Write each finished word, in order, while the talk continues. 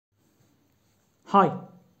Hi,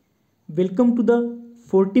 welcome to the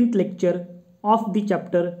 14th lecture of the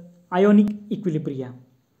chapter Ionic Equilibria.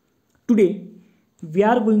 Today, we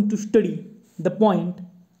are going to study the point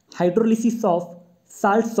hydrolysis of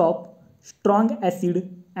salts of strong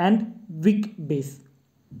acid and weak base.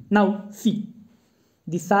 Now, see,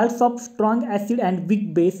 the salts of strong acid and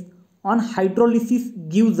weak base on hydrolysis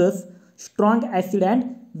gives us strong acid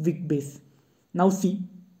and weak base. Now, see,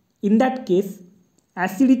 in that case,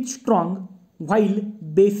 acid is strong while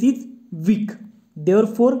base is weak.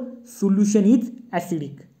 Therefore, solution is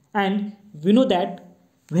acidic. And we know that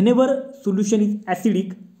whenever solution is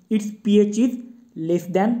acidic, its pH is less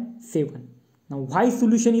than 7. Now, why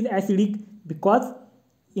solution is acidic? Because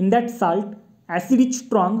in that salt, acid is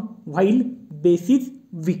strong while base is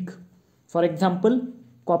weak. For example,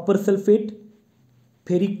 copper sulfate,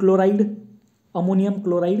 ferric chloride, ammonium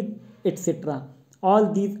chloride, etc.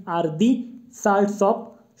 All these are the salts of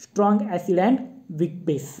strong acid and weak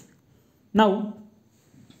base. Now,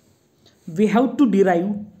 we have to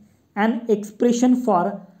derive an expression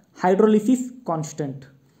for hydrolysis constant.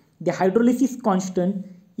 The hydrolysis constant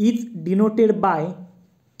is denoted by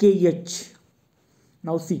KH.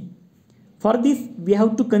 Now see, for this we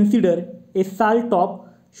have to consider a salt of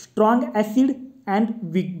strong acid and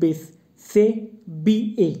weak base, say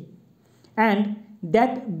Ba, and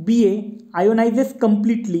that Ba ionizes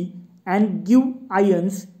completely and give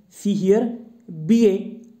ions. See here,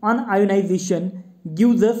 Ba on ionization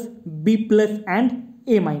gives us B plus and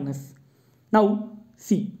A minus. Now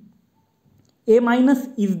see, A minus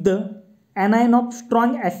is the anion of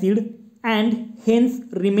strong acid and hence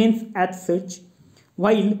remains as such,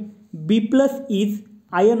 while B plus is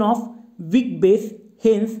ion of weak base,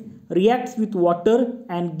 hence reacts with water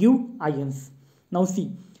and give ions. Now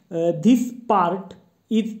see, this part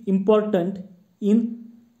is important in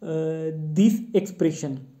this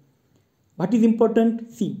expression. What is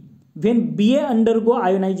important? See, when Ba undergo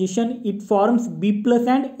ionization, it forms B plus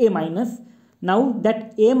and A minus. Now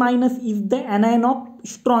that A minus is the anion of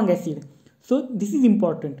strong acid. So this is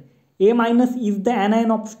important. A minus is the anion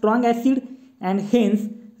of strong acid and hence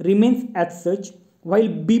remains as such, while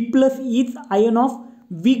B plus is ion of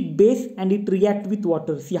weak base and it reacts with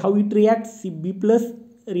water. See how it reacts. See, B plus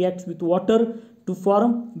reacts with water to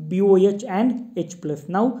form BOH and H plus.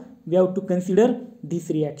 Now we have to consider this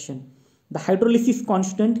reaction. The hydrolysis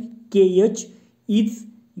constant KH is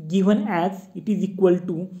given as it is equal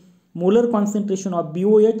to molar concentration of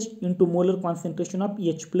BOH into molar concentration of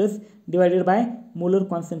H plus divided by molar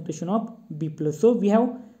concentration of B plus. So we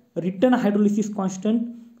have written hydrolysis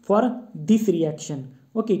constant for this reaction.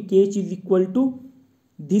 Okay, KH is equal to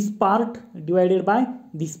this part divided by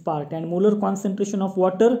this part, and molar concentration of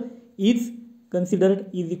water is considered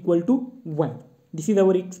is equal to 1. This is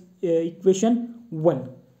our equation 1.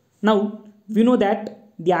 Now we know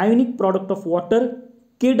that the ionic product of water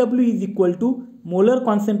Kw is equal to molar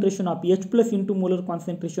concentration of H plus into molar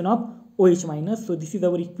concentration of OH minus. So this is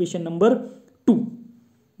our equation number 2.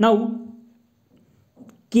 Now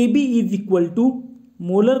Kb is equal to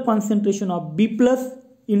molar concentration of B plus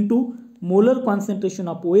into molar concentration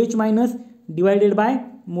of OH minus divided by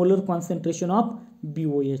molar concentration of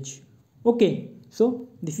BOH. Okay, so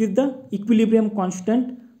this is the equilibrium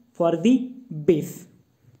constant for the base.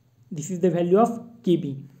 This is the value of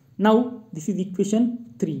Kb. Now this is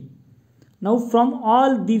equation 3. Now from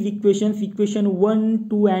all these equations, equation 1,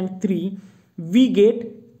 2 and 3, we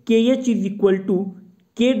get KH is equal to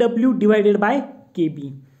Kw divided by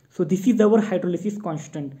Kb. So this is our hydrolysis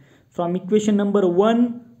constant. From equation number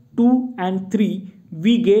 1, 2 and 3,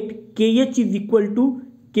 we get KH is equal to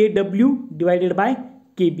Kw divided by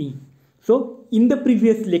Kb. So in the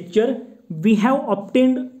previous lecture, we have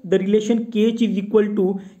obtained the relation KH is equal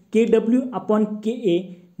to Kw upon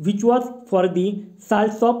Ka, which was for the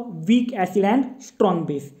salts of weak acid and strong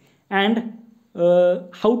base. And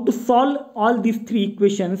how to solve all these three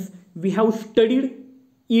equations, we have studied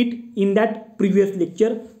it in that previous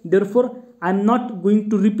lecture. Therefore, I am not going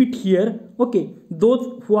to repeat here. Okay,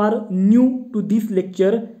 those who are new to this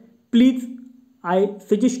lecture, please, I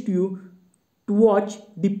suggest you to watch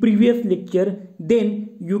the previous lecture. Then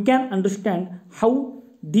you can understand how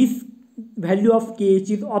this value of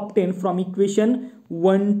KH is obtained from equation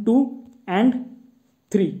 1, 2 and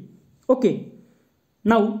 3. Okay,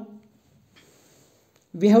 now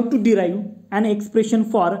we have to derive an expression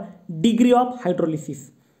for degree of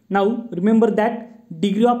hydrolysis. Now remember that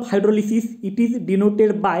degree of hydrolysis, it is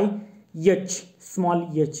denoted by H,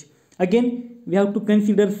 small h. Again we have to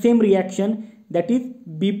consider same reaction, that is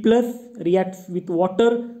B plus reacts with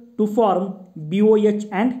water to form BOH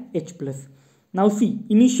and H plus. Now see,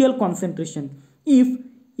 initial concentration. If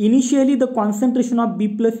initially the concentration of B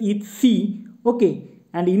plus is C, okay,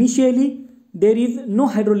 and initially there is no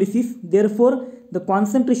hydrolysis, therefore the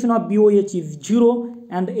concentration of BOH is 0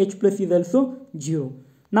 and H plus is also 0.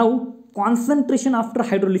 Now concentration after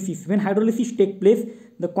hydrolysis, when hydrolysis take place,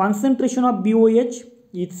 the concentration of BOH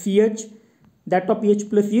is CH, that of H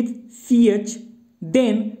plus is CH,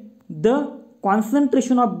 then the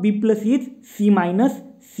concentration of B plus is C minus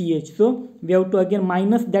CH. So we have to again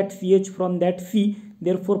minus that CH from that C,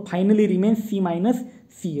 therefore finally remains C minus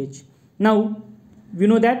CH. Now we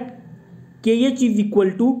know that KH is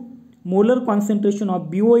equal to molar concentration of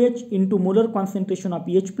BOH into molar concentration of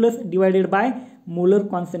H plus divided by molar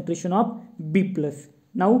concentration of B plus.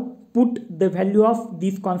 Now put the value of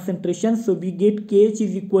these concentrations, so we get KH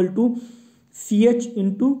is equal to CH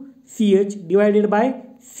into CH divided by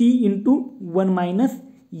C into 1 minus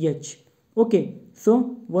H. Okay, so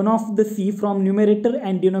one of the C from numerator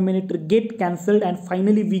and denominator get cancelled, and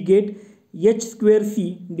finally we get H square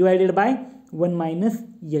C divided by 1 minus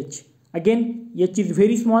H. Again H is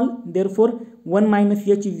very small, therefore 1 minus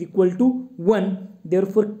H is equal to 1,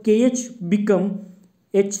 therefore KH become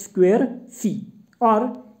H square C,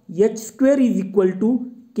 or H square is equal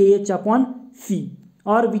to KH upon C,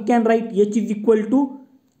 or we can write H is equal to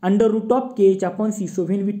under root of KH upon C. So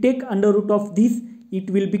when we take under root of this, it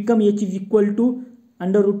will become H is equal to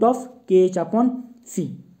under root of KH upon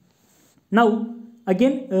C. Now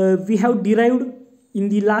again we have derived in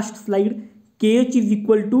the last slide KH is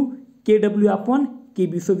equal to KW upon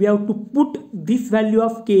KB. So we have to put this value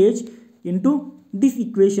of KH into this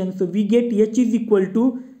equation. So we get H is equal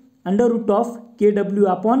to under root of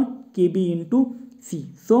KW upon KB into C.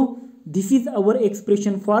 So this is our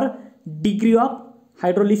expression for degree of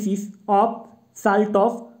hydrolysis of salt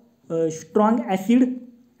of strong acid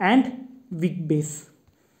and weak base.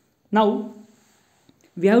 Now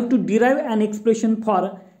we have to derive an expression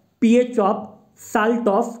for pH of salt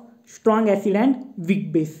of strong acid and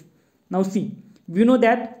weak base. Now see, we know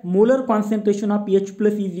that molar concentration of H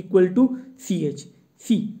plus is equal to CH.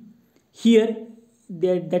 See, here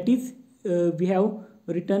that is we have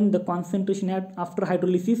written the concentration after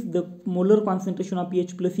hydrolysis, the molar concentration of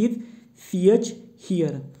H plus is CH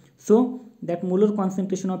here. So that molar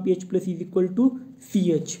concentration of H plus is equal to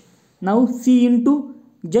CH. Now C into,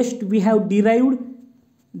 just we have derived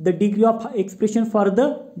the degree of expression for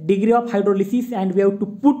the degree of hydrolysis, and we have to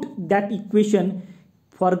put that equation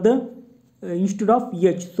for the instead of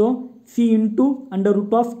H. So C into under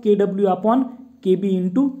root of KW upon KB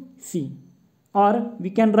into C, or we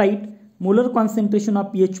can write molar concentration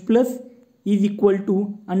of H plus is equal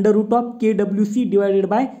to under root of KWC divided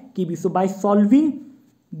by KB. So by solving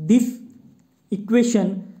this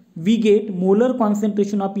equation, we get molar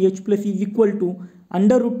concentration of H plus is equal to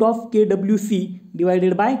under root of KWC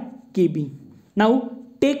divided by KB. Now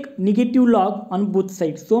take negative log on both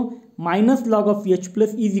sides. So minus log of H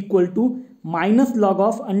plus is equal to minus log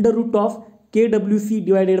of under root of KWC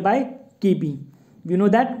divided by KB. We know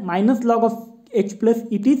that minus log of H plus,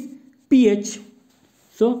 it is pH.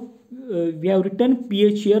 So we have written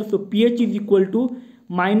pH here. So pH is equal to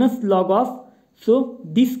minus log of, so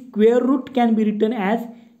this square root can be written as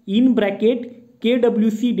in bracket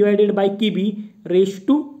KWC divided by KB raised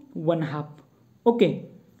to 1/2. Okay,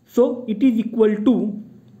 so it is equal to,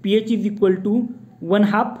 pH is equal to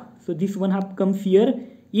 1/2. So this 1/2 comes here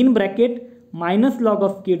in bracket minus log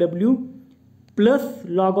of KW plus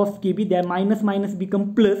log of KB, there minus minus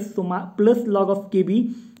become plus, so plus log of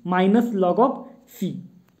KB minus log of C.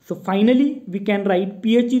 So finally we can write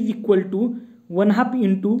pH is equal to 1/2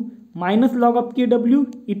 into minus log of KW,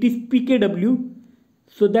 it is pKW,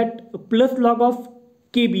 so that plus log of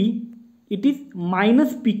KB, it is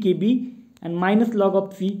minus pKb, and minus log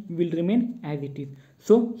of C will remain as it is.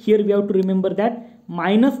 So here we have to remember that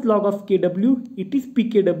minus log of KW, it is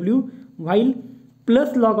pKW, while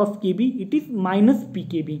plus log of KB, it is minus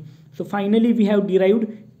pKb. So finally we have derived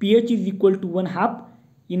pH is equal to 1/2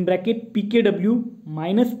 in bracket pKw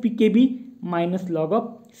minus pKb minus log of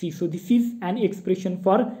C. So this is an expression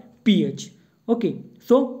for pH. Okay,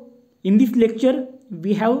 so in this lecture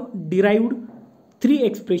we have derived 3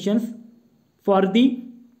 expressions for the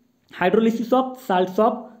hydrolysis of salts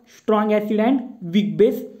of strong acid and weak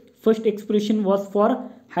base. First expression was for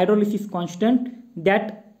hydrolysis constant,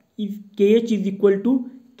 that is KH is equal to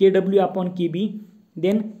KW upon KB.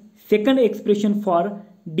 Then second expression for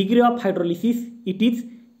degree of hydrolysis, it is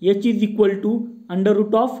H is equal to under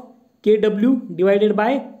root of KW divided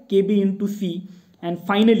by KB into C. And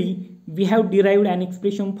finally we have derived an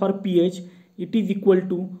expression for pH, it is equal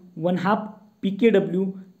to 1/2 pKw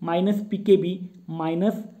minus pKb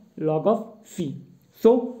minus log of C.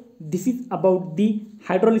 So this is about the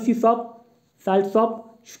hydrolysis of salts of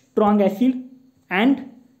strong acid and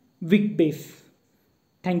weak base.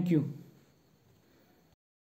 Thank you.